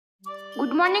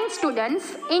Good morning students.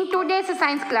 In today's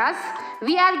science class,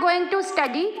 we are going to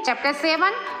study chapter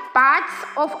 7 parts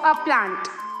of a plant.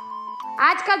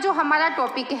 आज का जो हमारा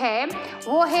topic है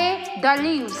वो है द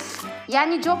लीव्स,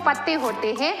 यानी जो पत्ते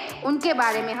होते हैं उनके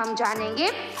बारे में हम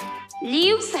जानेंगे.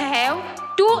 Leaves have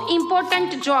to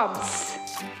important jobs.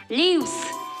 Leaves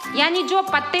यानी जो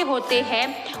पत्ते होते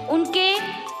हैं उनके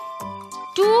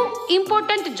टू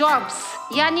इम्पोर्टेंट जॉब्स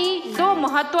यानी दो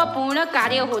महत्वपूर्ण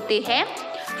कार्य होते हैं.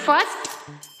 First,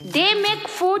 they make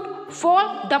food for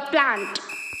the plant.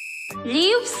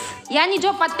 Leaves यानी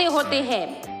जो पत्ते होते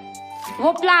हैं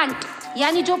वो प्लांट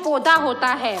यानी जो पौधा होता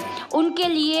है उनके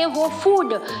लिए वो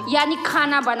फूड यानी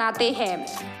खाना बनाते हैं.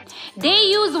 दे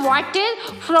use water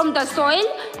from the soil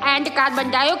and carbon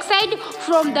dioxide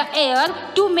from the air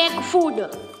to make food.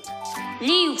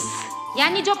 Leaves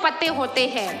यानी जो पत्ते होते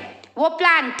हैं वो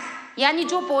प्लांट यानी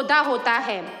जो पौधा होता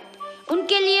है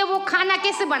उनके लिए वो खाना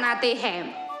कैसे बनाते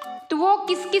हैं. तो वो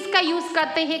किस किस का यूज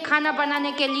करते हैं खाना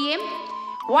बनाने के लिए.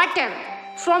 Water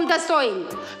from the soil.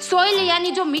 Soil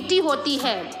यानी जो मिट्टी होती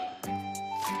है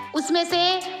उसमें से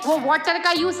वो वाटर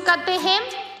का यूज करते हैं.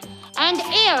 एंड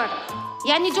एयर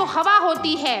यानी जो हवा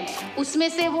होती है उसमें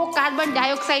से वो कार्बन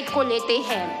डाइऑक्साइड को लेते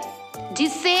हैं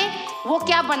जिससे वो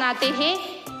क्या बनाते हैं,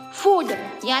 फूड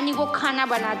यानी वो खाना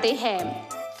बनाते हैं.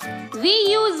 We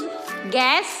use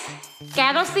gas,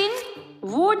 kerosene,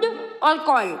 would और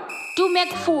कोल टू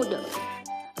मेक फूड.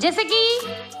 जैसे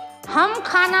कि हम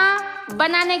खाना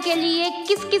बनाने के लिए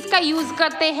किस किस का यूज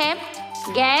करते हैं,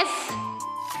 गैस,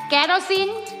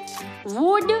 केरोसिन,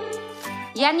 वुड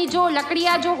यानी जो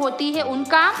लकड़ियाँ जो होती है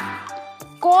उनका,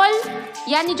 कोल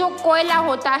यानी जो कोयला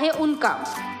होता है उनका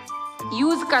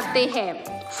यूज करते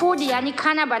हैं फूड यानी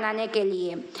खाना बनाने के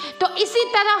लिए. तो इसी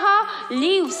तरह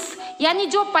लीव्स यानी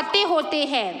जो पत्ते होते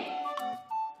हैं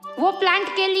वो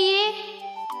प्लांट के लिए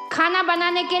खाना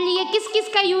बनाने के लिए किस किस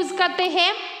का यूज करते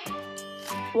हैं,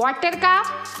 वाटर का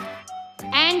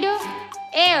एंड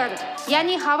एयर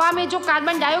यानी हवा में जो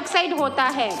कार्बन डाइऑक्साइड होता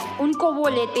है उनको वो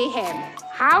लेते हैं.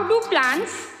 How do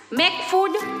plants make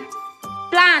food.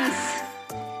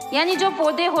 Plants यानी जो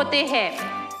पौधे होते हैं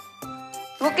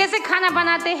वो कैसे खाना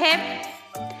बनाते हैं.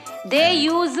 दे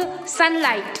यूज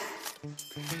सनलाइट.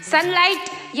 सनलाइट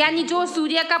यानी जो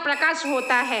सूर्य का प्रकाश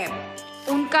होता है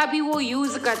उनका भी वो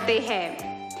यूज करते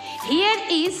हैं. Here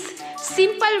is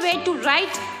simple way to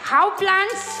write how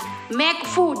plants make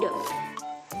food.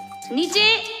 नीचे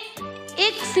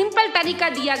एक सिंपल तरीका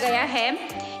दिया गया है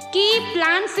कि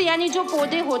प्लांट्स यानी जो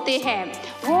पौधे होते हैं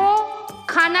वो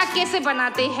खाना कैसे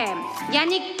बनाते हैं,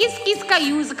 यानी किस किस का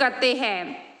यूज करते हैं.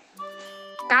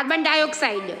 कार्बन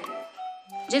डाइऑक्साइड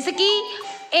जैसे कि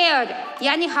एयर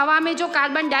यानी हवा में जो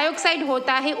कार्बन डाइऑक्साइड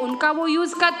होता है उनका वो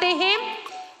यूज करते हैं.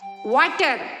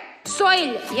 वाटर,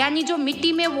 सॉइल यानी जो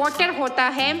मिट्टी में वाटर होता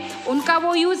है उनका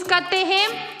वो यूज करते हैं.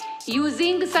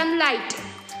 यूजिंग सनलाइट,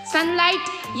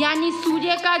 सनलाइट यानी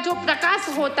सूर्य का जो प्रकाश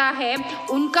होता है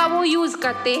उनका वो यूज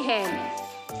करते हैं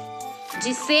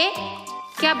जिससे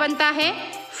क्या बनता है,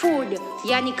 फूड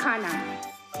यानी खाना.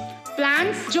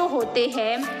 प्लांट्स जो होते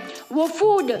हैं वो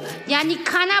फूड यानी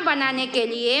खाना बनाने के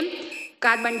लिए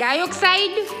carbon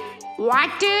dioxide,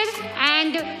 water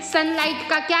and sunlight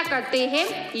का क्या करते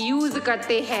हैं, यूज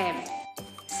करते हैं.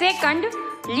 Second,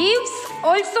 leaves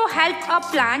also help a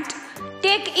plant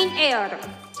take in air.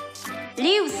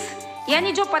 Leaves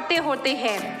यानी जो पत्ते होते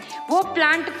हैं वो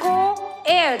प्लांट को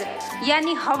एयर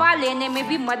यानी हवा लेने में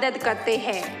भी मदद करते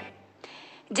हैं.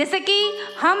 जैसे कि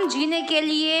हम जीने के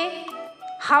लिए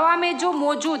हवा में जो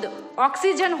मौजूद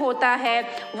ऑक्सीजन होता है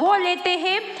वो लेते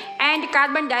हैं एंड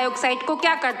कार्बन डाइऑक्साइड को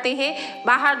क्या करते हैं,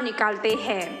 बाहर निकालते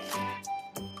हैं.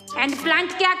 एंड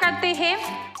प्लांट क्या करते हैं,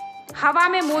 हवा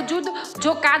में मौजूद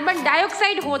जो कार्बन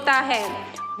डाइऑक्साइड होता है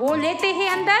वो लेते हैं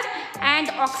अंदर एंड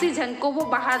ऑक्सीजन को वो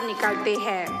बाहर निकालते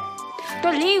हैं.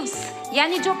 तो लीव्स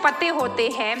यानी जो पत्ते होते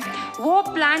हैं वो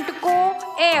प्लांट को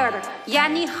एयर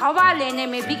यानी हवा लेने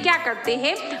में भी क्या करते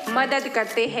हैं, मदद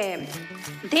करते हैं.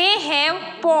 They have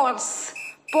pores.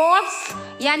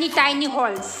 पोर्स यानी tiny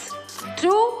holes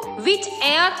through which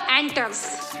air enters.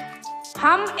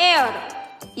 हम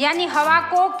एयर यानी हवा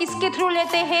को किसके थ्रू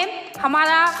लेते हैं,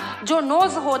 हमारा जो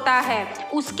नोज होता है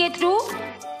उसके थ्रू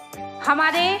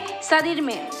हमारे शरीर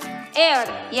में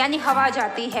एयर यानी हवा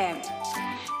जाती है.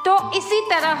 तो इसी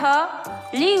तरह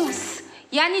लीव्स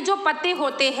यानी जो पत्ते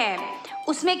होते हैं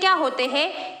उसमें क्या होते हैं,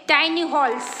 टाइनी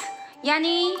होल्स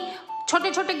यानी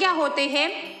छोटे छोटे क्या होते हैं,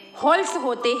 होल्स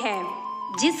होते हैं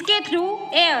जिसके थ्रू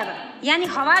एयर यानी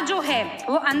हवा जो है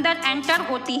वो अंदर एंटर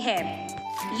होती है.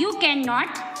 You can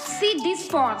not see this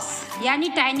pores यानी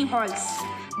tiny holes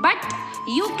but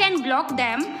you can block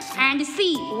them and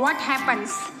see what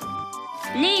happens.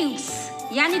 Leaves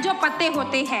यानी जो पत्ते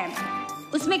होते हैं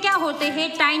उसमें क्या होते हैं,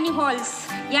 टाइनी होल्स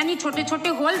यानी छोटे छोटे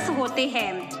होल्स होते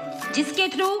हैं जिसके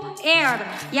थ्रू एयर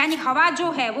यानी हवा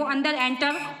जो है वो अंदर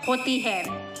एंटर होती है।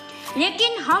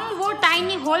 लेकिन हम वो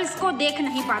टाइनी होल्स को देख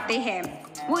नहीं पाते हैं,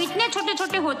 वो इतने छोटे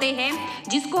छोटे होते हैं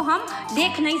जिसको हम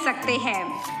देख नहीं सकते हैं।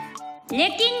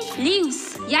 लेकिन लीव्स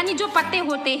यानी जो पत्ते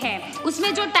होते हैं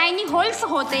उसमें जो टाइनी होल्स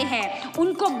होते हैं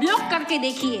उनको ब्लॉक करके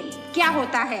देखिए क्या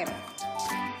होता है।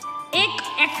 एक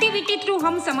एक्टिविटी थ्रू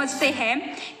हम समझते हैं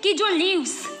कि जो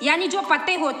लीव्स यानी जो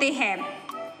पत्ते होते हैं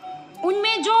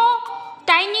उनमें जो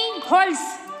टाइनी होल्स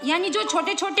यानी जो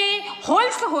छोटे छोटे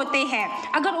होल्स होते हैं,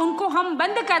 अगर उनको हम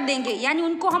बंद कर देंगे यानी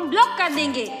उनको हम ब्लॉक कर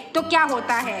देंगे तो क्या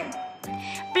होता है।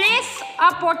 Place a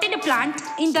potted plant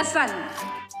in the सन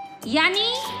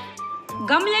यानी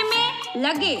गमले में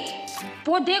लगे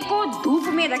पौधे को धूप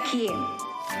में रखिए।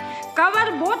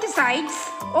 Cover both sides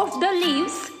of the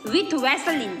leaves with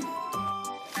Vaseline.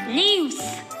 Leaves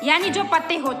यानी जो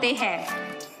पत्ते होते हैं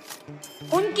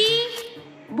उनकी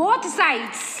बोथ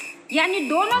साइड्स यानी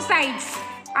दोनों साइड्स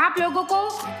आप लोगों को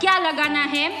क्या लगाना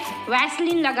है,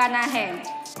 वैसलिन लगाना है।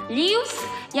 लीव्स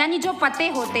यानी जो पत्ते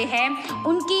होते हैं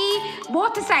उनकी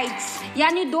बोथ साइड्स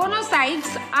यानी दोनों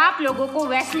साइड्स आप लोगों को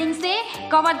वैसलिन से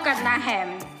कवर करना है।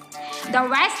 The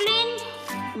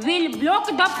Vaseline will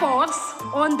block the pores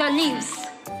on the leaves.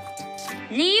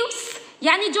 Leaves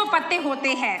यानी जो पत्ते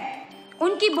होते हैं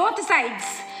उनकी बोथ साइड्स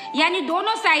यानी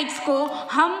दोनों साइड्स को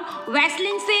हम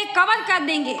वैसलिन से कवर कर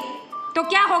देंगे तो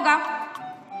क्या होगा।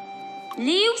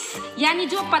 लीव्स यानी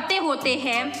जो पत्ते होते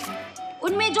हैं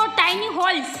उनमें जो टाइनी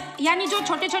होल्स यानी जो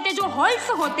छोटे छोटे जो होल्स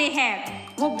होते हैं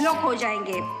वो ब्लॉक हो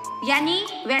जाएंगे यानी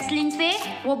वैसलिन से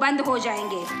वो बंद हो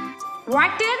जाएंगे।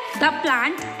 Water the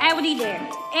plant every day.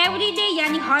 Every day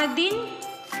यानी हर दिन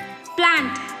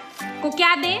प्लांट को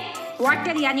क्या दे,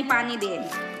 वाटर यानी पानी दे।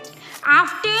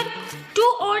 After 2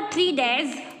 or 3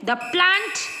 days the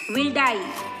plant will die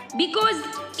because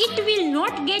it will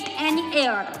not get any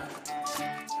air।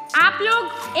 आप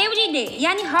लोग एवरी डे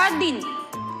यानी हर दिन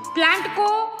प्लांट को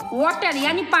वाटर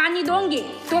यानी पानी दोगे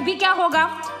तो भी क्या होगा,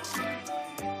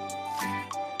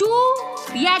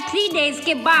 2 या 3 डेज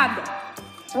के बाद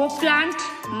वो प्लांट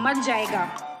मर जाएगा।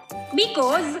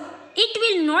 Because it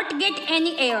will not get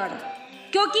any air,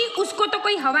 क्योंकि उसको तो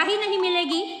कोई हवा ही नहीं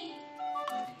मिलेगी।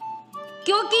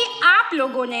 क्योंकि आप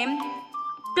लोगों ने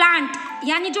प्लांट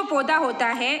यानी जो पौधा होता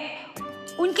है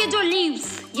उनके जो लीव्स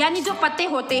यानी जो पत्ते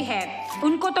होते हैं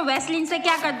उनको तो वैसलिन से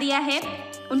क्या कर दिया है,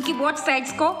 उनकी बोथ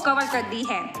साइड्स को कवर कर दी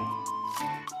है।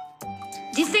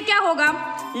 जिससे क्या होगा,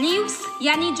 लीव्स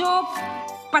यानी जो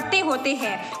पत्ते होते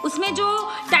हैं उसमें जो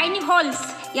टाइनी होल्स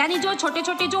यानी जो छोटे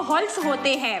छोटे जो होल्स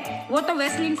होते हैं वो तो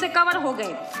वैसलिन से कवर हो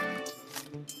गए,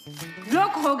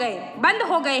 ब्लॉक हो गए, बंद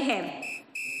हो गए हैं।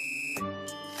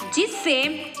 जिससे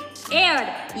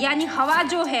एयर यानी हवा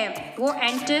जो है वो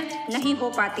एंटर नहीं हो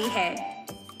पाती है,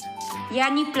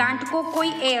 यानी प्लांट को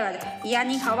कोई एयर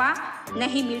यानी हवा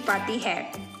नहीं मिल पाती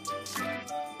है।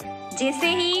 जैसे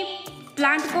ही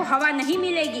प्लांट को हवा नहीं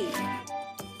मिलेगी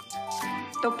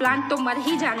तो प्लांट तो मर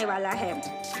ही जाने वाला है।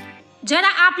 जरा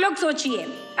आप लोग सोचिए,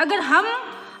 अगर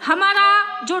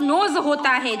हमारा जो नोज होता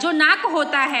है, जो नाक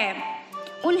होता है,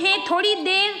 उन्हें थोड़ी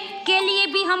देर के लिए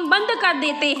भी हम बंद कर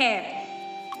देते हैं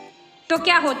तो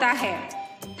क्या होता है,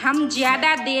 हम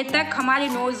ज़्यादा देर तक हमारे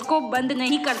नोज को बंद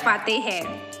नहीं कर पाते हैं।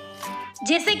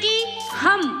 जैसे कि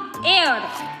हम एयर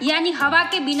यानी हवा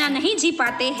के बिना नहीं जी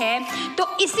पाते हैं, तो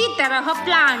इसी तरह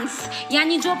प्लांट्स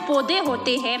यानी जो पौधे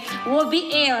होते हैं वो भी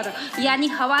एयर यानी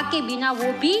हवा के बिना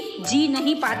वो भी जी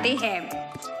नहीं पाते हैं।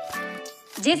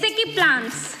 जैसे कि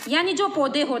प्लांट्स यानी जो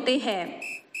पौधे होते हैं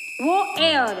वो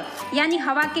एयर यानी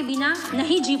हवा के बिना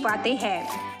नहीं जी पाते हैं,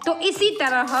 तो इसी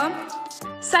तरह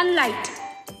सनलाइट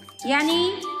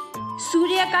यानी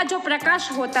सूर्य का जो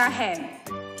प्रकाश होता है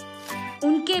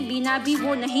उनके बिना भी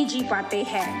वो नहीं जी पाते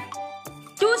हैं।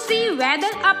 To see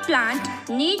whether a plant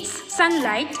needs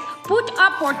sunlight, put a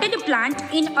potted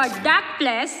plant in a dark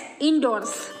place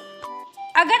endorse.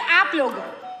 अगर आप लोग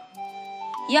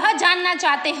यह जानना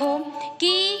चाहते हो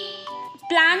कि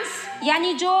प्लांट्स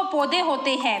यानी जो पौधे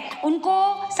होते हैं उनको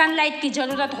सनलाइट की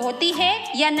ज़रूरत होती है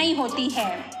या नहीं होती है,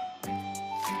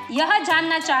 यह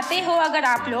जानना चाहते हो अगर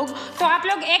आप लोग, तो आप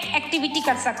लोग एक एक्टिविटी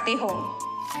कर सकते हो।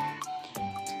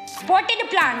 पॉटेड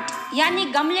प्लांट यानी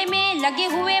गमले में लगे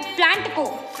हुए प्लांट को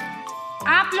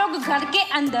आप लोग घर के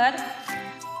अंदर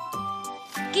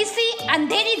किसी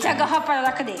अंधेरी जगह पर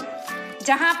रख दे,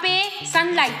 जहाँ पे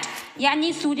सनलाइट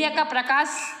यानी सूर्य का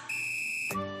प्रकाश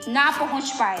ना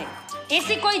पहुँच पाए।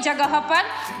 ऐसी कोई जगह पर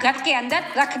घर के अंदर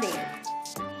रख दे।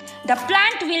 The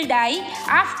plant will die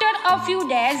after a few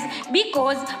days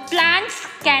because plants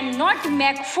cannot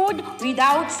make food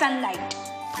without sunlight.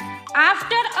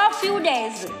 After a few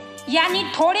days यानी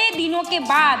थोड़े दिनों के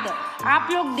बाद आप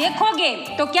लोग देखोगे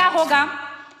तो क्या होगा?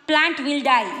 प्लांट विल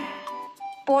डाई,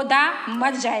 पौधा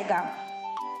मर जाएगा।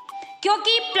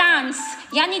 क्योंकि प्लांट्स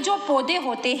यानी जो पौधे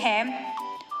होते हैं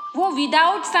वो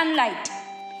विदाउट सनलाइट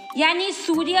यानी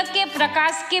सूर्य के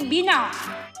प्रकाश के बिना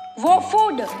वो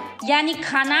फूड यानी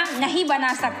खाना नहीं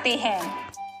बना सकते हैं।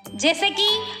 जैसे कि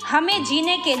हमें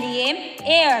जीने के लिए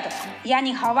एयर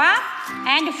यानी हवा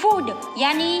एंड फूड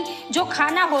यानी जो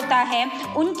खाना होता है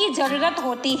उनकी ज़रूरत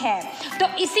होती है, तो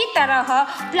इसी तरह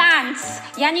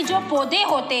प्लांट्स यानी जो पौधे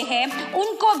होते हैं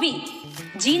उनको भी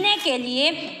जीने के लिए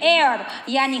एयर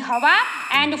यानी हवा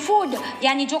एंड फूड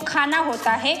यानी जो खाना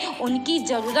होता है उनकी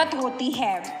ज़रूरत होती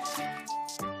है।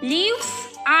 Leaves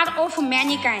are of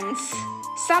many kinds,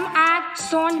 some are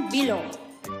shown below.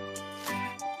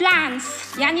 Plants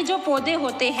यानी जो पौधे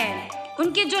होते हैं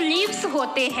उनके जो लीव्स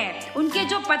होते हैं, उनके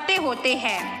जो पत्ते होते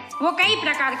हैं वो कई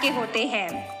प्रकार के होते हैं।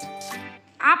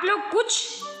 आप लोग कुछ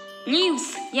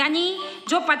लीव्स यानी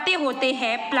जो पत्ते होते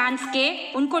हैं प्लांट्स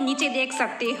के उनको नीचे देख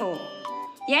सकते हो।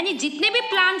 यानी जितने भी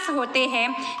प्लांट्स होते हैं,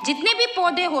 जितने भी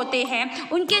पौधे होते हैं,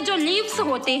 उनके जो लीव्स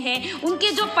होते हैं,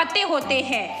 उनके जो पत्ते होते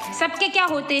हैं, सबके क्या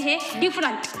होते हैं?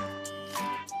 डिफरेंट,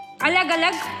 अलग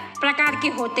अलग प्रकार के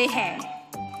होते हैं।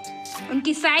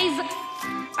 उनकी साइज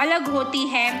अलग होती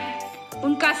है,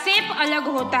 उनका शेप अलग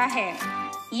होता है।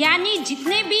 यानी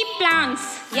जितने भी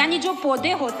प्लांट्स यानी जो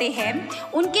पौधे होते हैं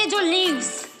उनके जो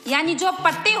लीव्स यानी जो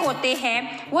पत्ते होते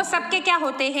हैं वो सबके क्या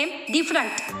होते हैं?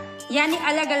 डिफरेंट यानी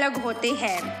अलग अलग होते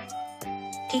हैं।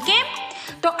 ठीक है,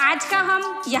 तो आज का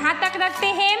हम यहाँ तक रखते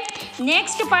हैं।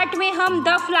 नेक्स्ट पार्ट में हम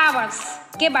द फ्लावर्स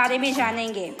के बारे में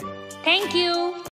जानेंगे। Thank you.